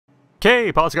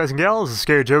Okay, pause guys and gals, this is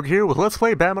Scary Joke here with Let's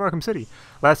Play Batman Arkham City.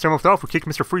 Last time we left off, we kicked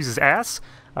Mr. Freeze's ass.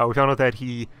 We found out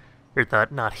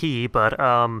that not he, but,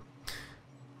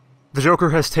 the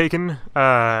Joker has taken,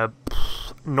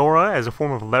 Nora as a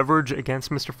form of leverage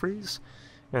against Mr. Freeze,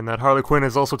 and that Harley Quinn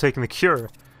has also taken the cure.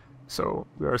 So,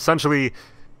 we are essentially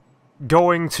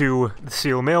going to the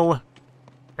Steel Mill.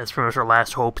 That's pretty much our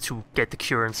last hope to get the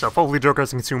cure and stuff. Hopefully Joker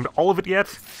hasn't consumed all of it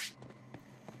yet.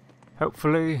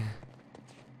 Hopefully.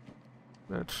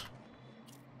 But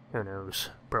who knows?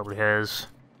 Probably has.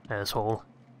 Asshole.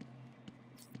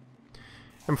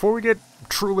 And before we get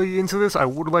truly into this, I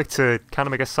would like to kind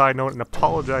of make a side note and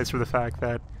apologize for the fact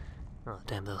that... Oh,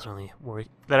 damn, that was really worried.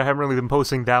 That I haven't really been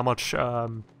posting that much,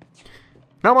 not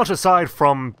much aside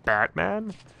from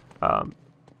Batman.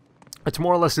 It's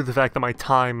more or less due to the fact that my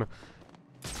time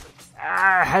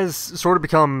has sort of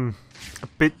become a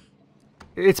bit...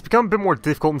 It's become a bit more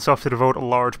difficult and stuff to devote a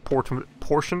large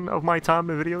portion of my time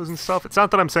to videos and stuff. It's not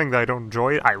that I'm saying that I don't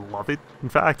enjoy it. I love it. In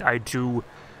fact, I do.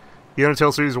 The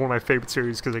Undertale series is one of my favorite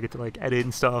series because I get to like edit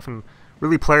and stuff and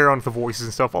really play around with the voices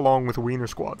and stuff along with the Wiener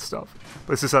Squad stuff.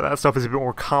 But it's just that stuff is a bit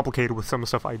more complicated with some of the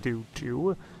stuff I do.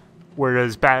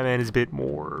 Whereas Batman is a bit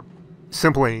more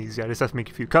simple and easy. I just have to make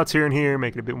a few cuts here and here,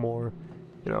 make it a bit more,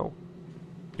 you know,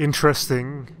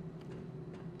 interesting.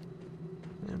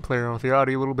 And play around with the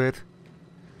audio a little bit.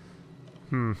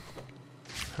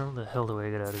 How the hell do I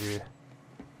get out of here?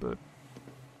 But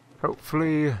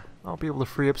hopefully I'll be able to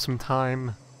free up some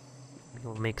time.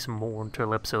 I'll make some more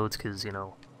internal episodes because, you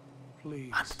know,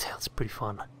 Undertale's pretty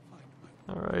fun.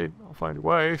 Alright, I'll find your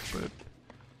wife, but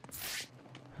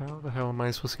how the hell am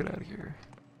I supposed to get out of here?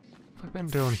 Have I been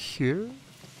down here?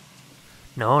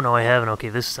 No, I haven't. Okay,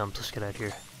 this is how I'm supposed to get out of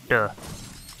here. Duh.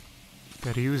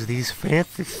 Gotta use these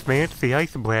fancy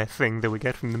ice blast thing that we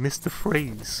got from the Mr.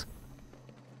 Freeze.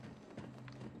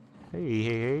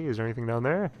 Hey, is there anything down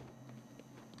there?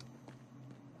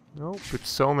 Nope,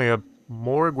 it's only a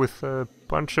morgue with a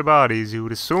bunch of bodies. You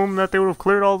would assume that they would have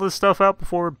cleared all this stuff out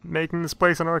before making this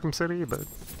place in Arkham City, but...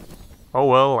 Oh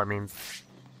well, I mean...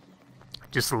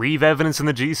 Just leave evidence in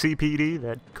the GCPD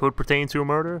that could pertain to a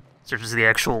murder? Such as the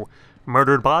actual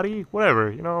murdered body?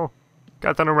 Whatever, you know?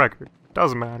 Got that on record.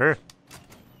 Doesn't matter.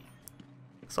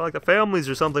 It's not like the families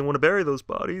or something want to bury those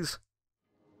bodies.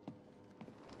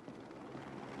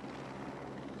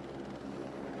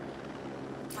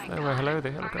 Oh, hello,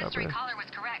 the helicopter.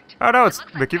 Oh no, it's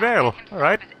Vicky Vale.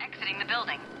 Alright. Is he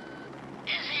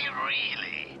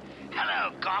really?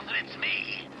 Hello, Gotham, it's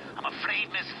me. I'm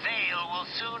afraid Miss Vale will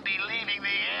soon be leaving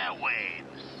the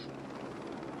airwaves.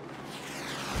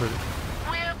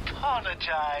 We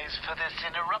apologize for this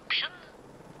interruption.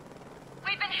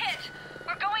 We've been hit.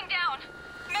 We're going down.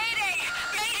 Mayday!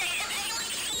 Mayday!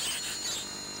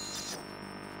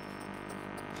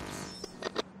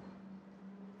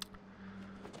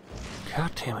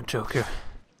 God damn it, Joker.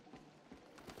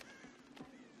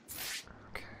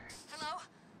 Okay. Hello?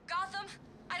 Gotham?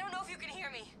 I don't know if you can hear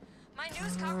me. My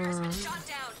news cover has been shot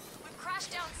down. We've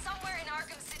crashed down somewhere in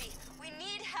Arkham City. We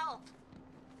need help.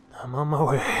 I'm on my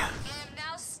way. I am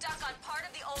now stuck on part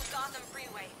of the old Gotham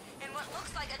freeway in what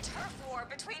looks like a turf war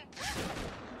between...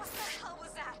 What the hell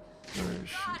was that?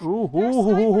 God,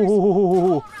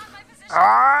 Ooh.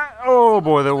 Ah, oh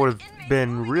boy, that would have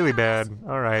been really bad.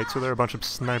 Alright, so there are a bunch of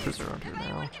snipers around here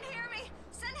now.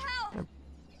 I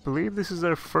believe this is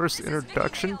our first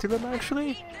introduction to them,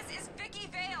 actually?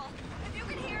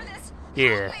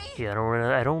 Yeah,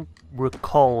 I don't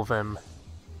recall them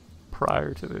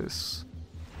prior to this.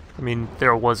 I mean,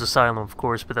 there was Asylum, of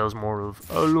course, but that was more of,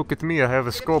 oh, look at me, I have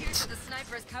a scoped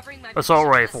assault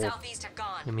rifle.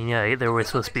 I mean, yeah, there were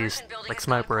supposed to be, like,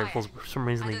 sniper rifles, but for some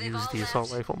reason they used the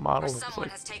assault rifle model, and it's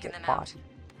like, why?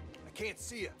 I can't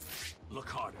see it. Look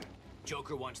harder.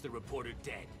 Joker wants the reporter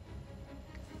dead.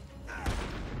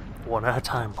 One at a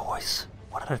time, boys.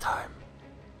 One at a time.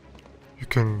 You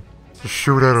can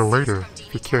shoot at her later,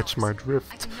 if you catch my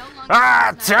drift.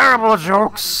 Ah, terrible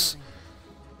jokes!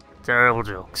 Terrible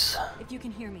jokes. If you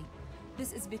can hear me,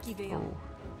 this is Vicky Vale. Oh,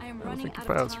 I am I don't running think the out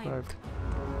pilot of time. survived.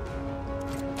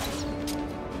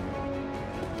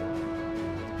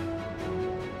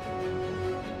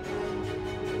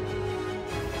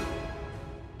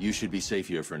 You should be safe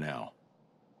here for now.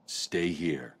 Stay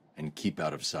here and keep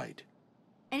out of sight.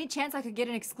 Any chance I could get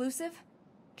an exclusive?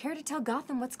 Care to tell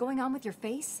Gotham what's going on with your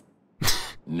face?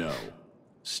 No.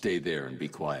 Stay there and be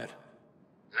quiet.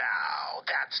 Now,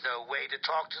 that's no way to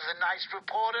talk to the nice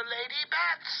reporter, Lady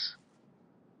Bats.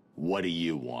 What do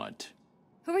you want?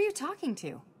 Who are you talking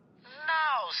to?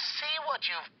 Now, see what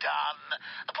you've done.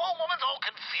 The poor woman's all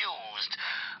confused.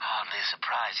 Hardly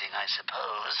surprising, I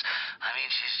suppose. I mean,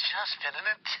 she's just been in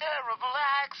a terrible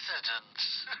accident.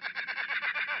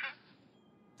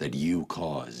 That you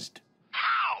caused.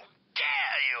 How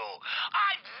dare you?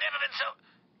 I've never been so...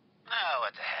 Oh,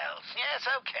 what the hell. Yes,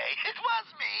 okay, it was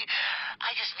me.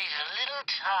 I just needed a little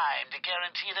time to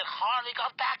guarantee that Harley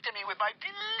got back to me with my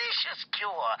delicious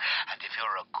cure. And if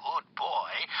you're a good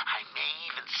boy, I may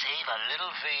even save a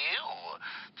little for you.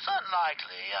 It's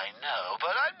unlikely, I know,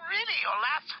 but I'm really your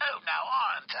last hope now,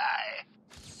 aren't I?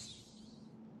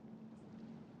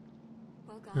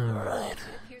 Well, God, Alright.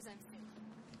 it appears I'm safe.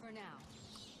 For now.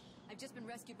 I've just been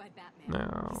rescued by Batman.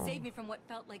 Now, He saved me from what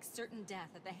felt like certain death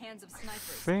at the hands of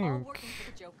snipers, all think- working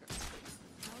for the Joker.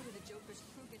 How do the Joker's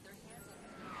crew get their hands on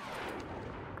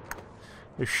him?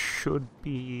 there should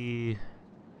be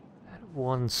that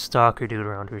one stalker dude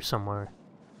around here somewhere.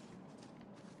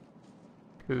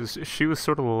 Because she was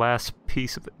sort of the last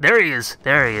piece of it. There he is!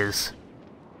 There he is!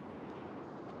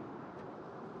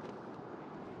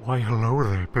 Why, hello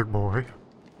there, big boy.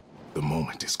 The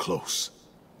moment is close.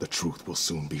 The truth will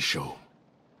soon be shown.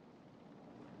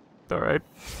 Alright.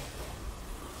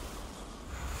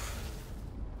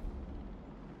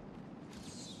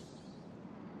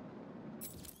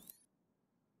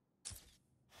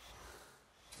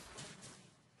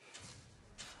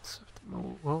 So,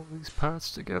 move all these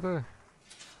parts together.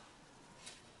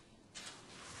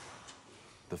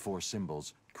 The 4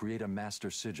 symbols create a master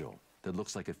sigil that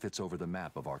looks like it fits over the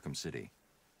map of Arkham City.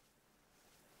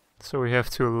 So we have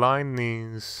to align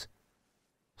these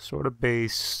sort of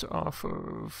based off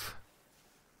of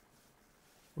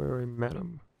where we met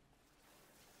him.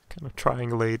 Kind of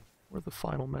triangulate where the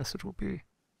final message will be.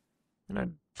 And I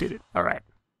did it. Alright.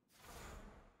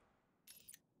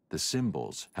 The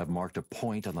symbols have marked a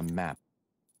point on the map.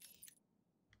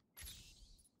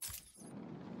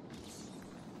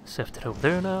 Set it over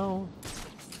there now.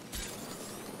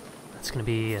 That's gonna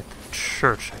be at the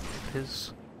church, I believe it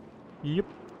is. Yep.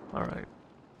 Alright.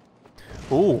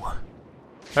 Ooh.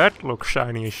 That looks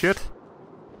shiny as shit.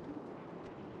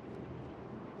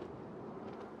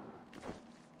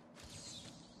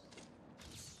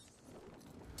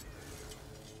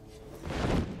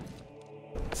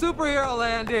 Superhero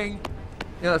landing!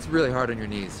 Yeah, that's really hard on your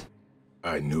knees.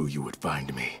 I knew you would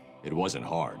find me. It wasn't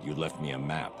hard. You left me a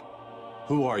map.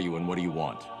 Who are you and what do you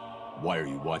want? Why are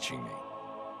you watching me?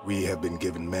 We have been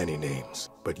given many names,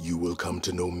 but you will come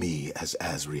to know me as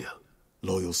Azrael,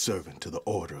 loyal servant to the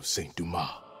Order of Saint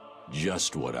Dumas.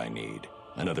 Just what I need.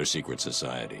 Another secret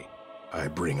society. I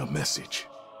bring a message.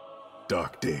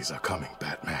 Dark days are coming,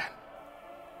 Batman.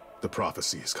 The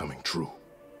prophecy is coming true.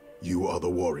 You are the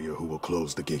warrior who will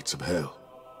close the gates of hell.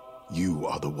 You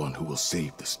are the one who will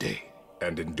save this day.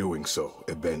 And in doing so,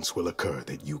 events will occur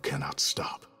that you cannot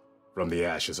stop. From the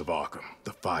ashes of Arkham,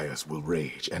 the fires will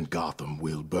rage and Gotham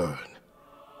will burn.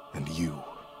 And you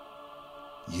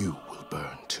will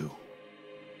burn too.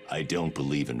 I don't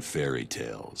believe in fairy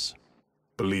tales.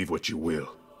 Believe what you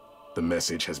will. The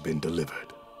message has been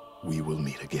delivered. We will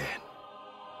meet again.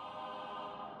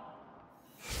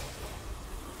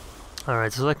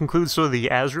 Alright, so that concludes sort of the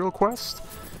Azrael quest.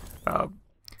 A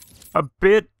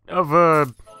bit of a...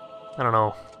 I don't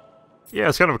know. Yeah,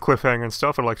 it's kind of a cliffhanger and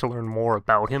stuff. I'd like to learn more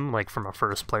about him, like from a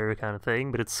first player kind of thing,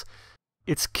 but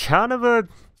it's kind of a...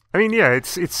 I mean, yeah,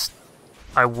 it's...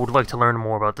 I would like to learn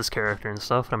more about this character and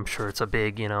stuff. I'm sure it's a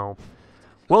big, you know,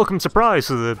 welcome surprise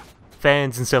to the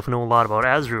fans and stuff who know a lot about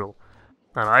Azrael.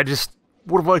 And I just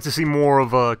would have liked to see more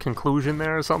of a conclusion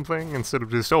there or something, instead of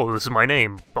just, oh, this is my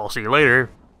name, I'll see you later.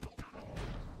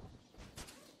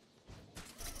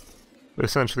 But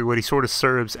essentially what he sort of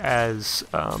serves as,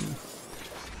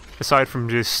 aside from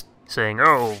just saying,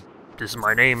 oh, this is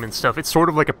my name and stuff, it's sort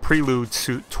of like a prelude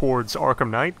towards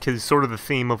Arkham Knight, because sort of the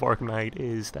theme of Arkham Knight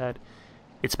is that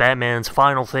it's Batman's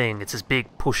final thing, it's his big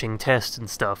pushing test and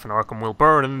stuff, and Arkham will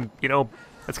burn, and, you know,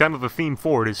 that's kind of the theme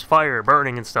for it, is fire,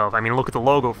 burning and stuff. I mean, look at the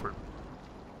logo, for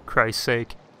Christ's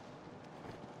sake.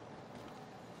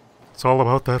 It's all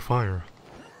about that fire.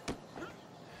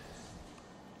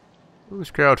 Who's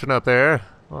crouching up there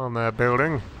on that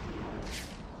building?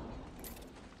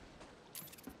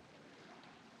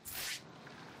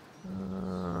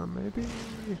 Maybe...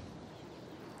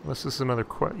 Unless this is another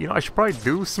quest. You know, I should probably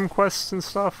do some quests and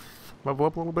stuff. Level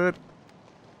up a little bit.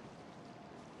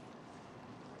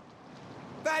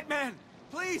 Batman!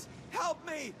 Please, help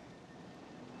me!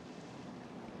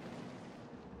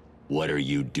 What are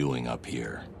you doing up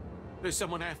here? There's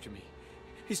someone after me.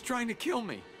 He's trying to kill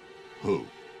me. Who?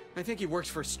 I think he works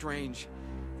for Strange.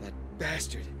 That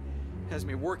bastard has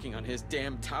me working on his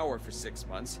damn tower for 6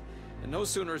 months. And no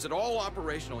sooner is it all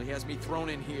operational, he has me thrown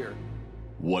in here.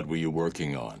 What were you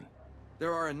working on?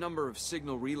 There are a number of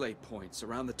signal relay points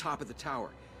around the top of the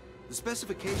tower. The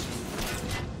specifications...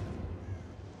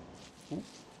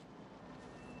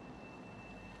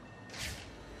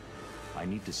 I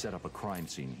need to set up a crime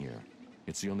scene here.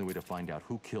 It's the only way to find out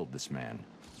who killed this man.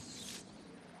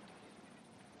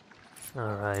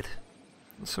 Alright.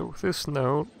 So with this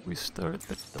note, we start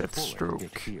the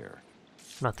Deathstroke.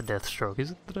 Not the Deathstroke,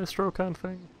 is it the Deathstroke kind of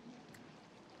thing?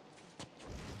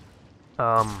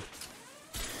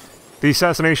 The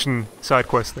assassination side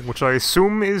quest thing, which I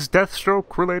assume is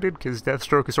Deathstroke related, because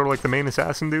Deathstroke is sort of like the main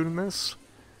assassin dude in this.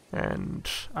 And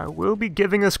I will be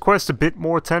giving this quest a bit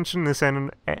more attention this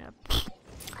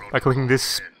by clicking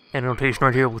this annotation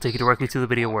right here, we'll take you directly to the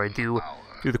video where I do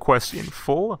the quest in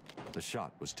full. The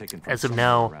shot was taken from as of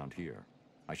now, around here.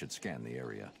 I should scan the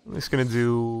area. I'm just gonna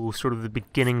do sort of the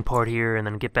beginning part here and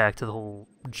then get back to the whole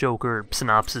Joker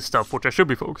synopsis stuff, which I should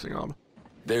be focusing on.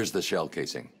 There's the shell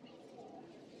casing.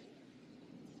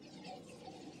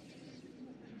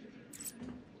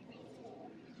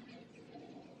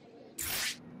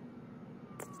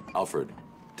 Alfred,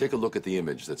 take a look at the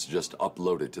image that's just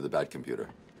uploaded to the Batcomputer.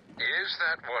 Is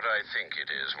that what I think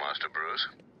it is, Master Bruce?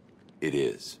 It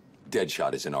is.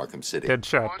 Deadshot is in Arkham City.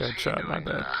 Deadshot, my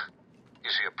bad.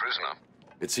 Is he a prisoner?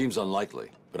 It seems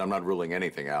unlikely, but I'm not ruling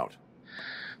anything out.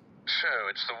 So,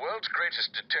 it's the world's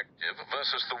greatest detective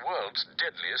versus the world's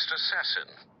deadliest assassin.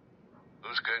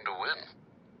 Who's going to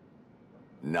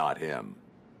win? Not him.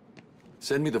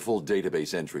 Send me the full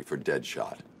database entry for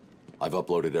Deadshot. I've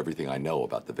uploaded everything I know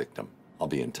about the victim. I'll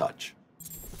be in touch.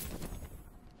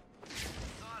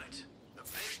 Got it. The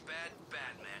big bad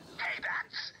Batman. Hey,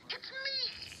 Bats, it's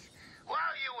me.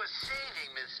 While you were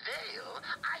saving Miss Vale,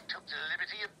 I took the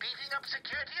liberty of beefing up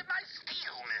security at my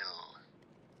steel mill.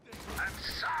 I'm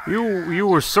sorry. You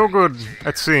were so good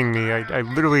at seeing me. I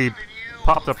literally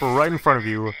popped up right in front of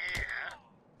you.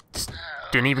 Just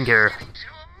didn't even care.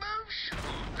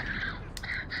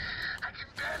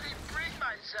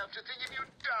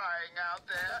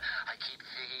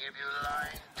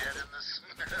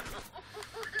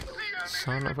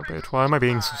 Son of a bitch, why am I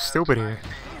being so stupid here?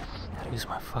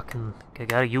 I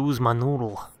gotta use my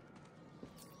noodle.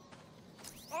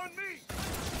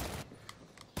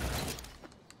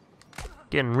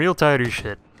 Getting real tired of your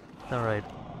shit. Alright.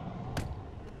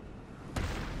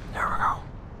 There we go.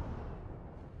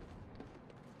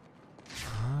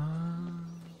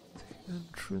 The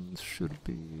entrance should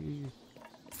be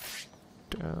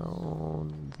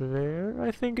down there, I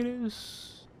think it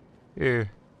is. Yeah.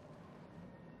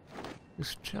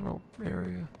 This general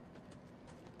area.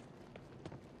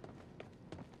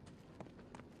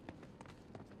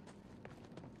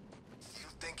 You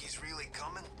think he's really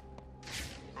coming?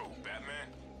 Oh, Batman?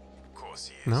 Of course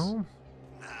he is. No?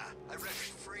 Nah, I reckon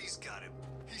Freeze got him.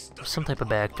 There's some type of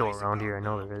back door around here, I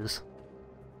know there is.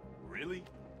 Really?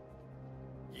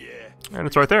 Yeah. And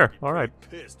it's right there, alright.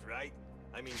 Pissed, right?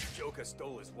 I mean, Joker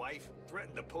stole his wife,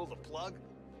 threatened to pull the plug.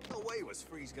 No way was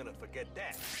Freeze gonna forget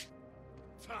that.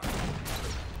 I've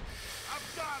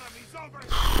got him, he's over.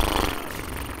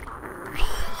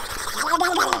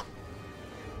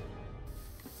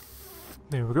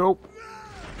 There we go.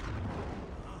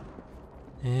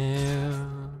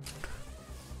 And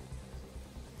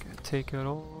gotta take out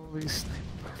all these sniper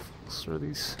rifles, or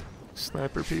these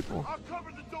sniper people. I'll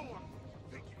cover the door.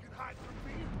 Think you can hide from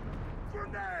me?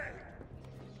 Grenade!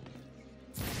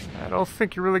 I don't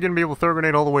think you're really gonna be able to throw a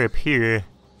grenade all the way up here.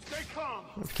 Stay calm.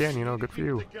 If you can, you know, good for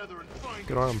you.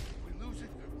 Good arm. We lose it,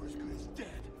 we're as good as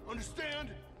dead. Understand?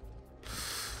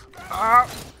 Ah!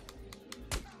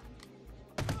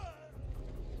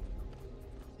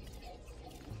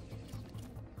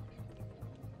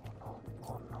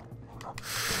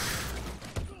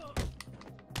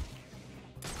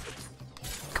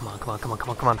 Come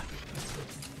on.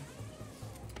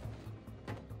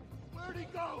 Where'd he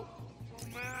go? Oh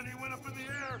man, he went up in the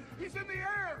air. He's in the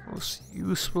air. Most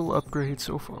useful upgrade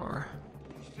so far.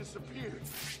 He's disappeared.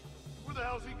 Where the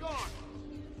hell's he gone?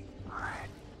 Alright.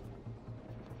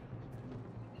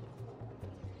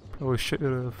 Probably should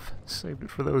have saved it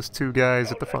for those two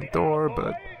guys at the front door,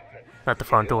 but not the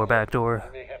front door, back door.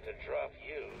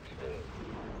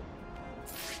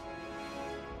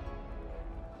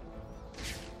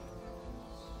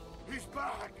 He's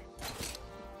back.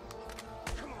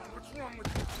 Come on, what's wrong with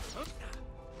you? Huh?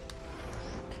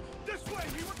 This way,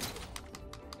 he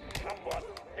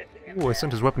Ooh, I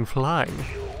sent his weapon flying.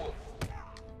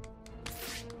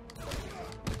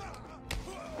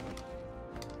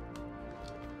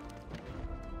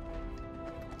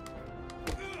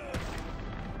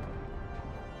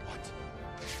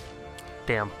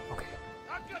 Damn. Okay.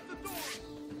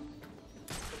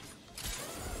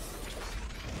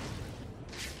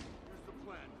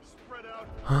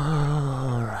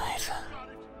 Alright.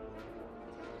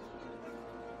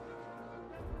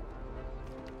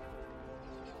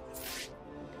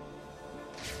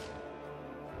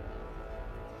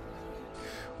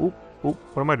 Oop, oop,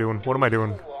 what am I doing? What am I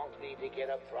doing? Want me to get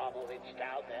Abramovich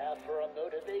down there for a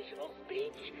motivational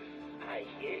speech? I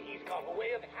hear he's got a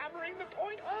way of hammering the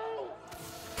point home.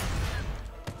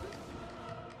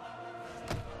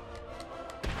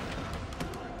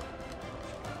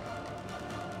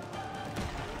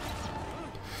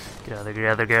 Get out of there, get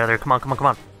out of there, get out of there. Come on, come on, come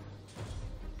on.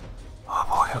 Oh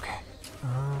boy, okay.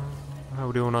 How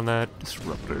we doing on that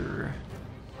disruptor?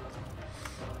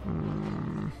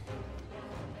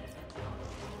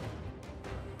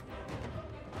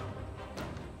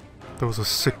 That was a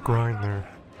sick grind there.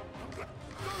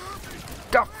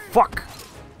 God, fuck!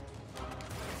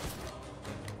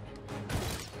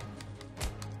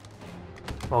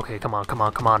 Okay, come on, come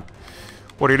on, come on.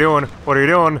 What are you doing? What are you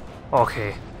doing?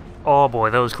 Okay. Oh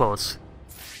boy, that was close.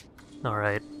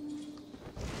 Alright.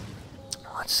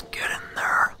 Let's get in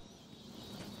there.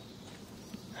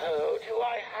 Oh, do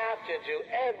I have to do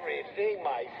everything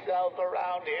myself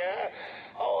around here?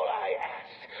 All I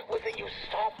asked was that you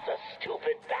stop the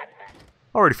stupid Batman.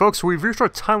 Alrighty folks, we've reached our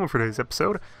time limit for today's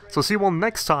episode, so see you all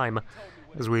next time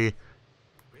as we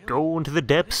go into the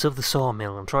depths of the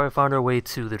sawmill and try to find our way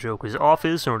to the Joker's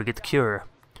office in order to get the cure.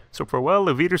 So farewell,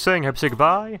 Eviter saying, happy to say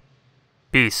goodbye.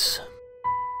 Peace.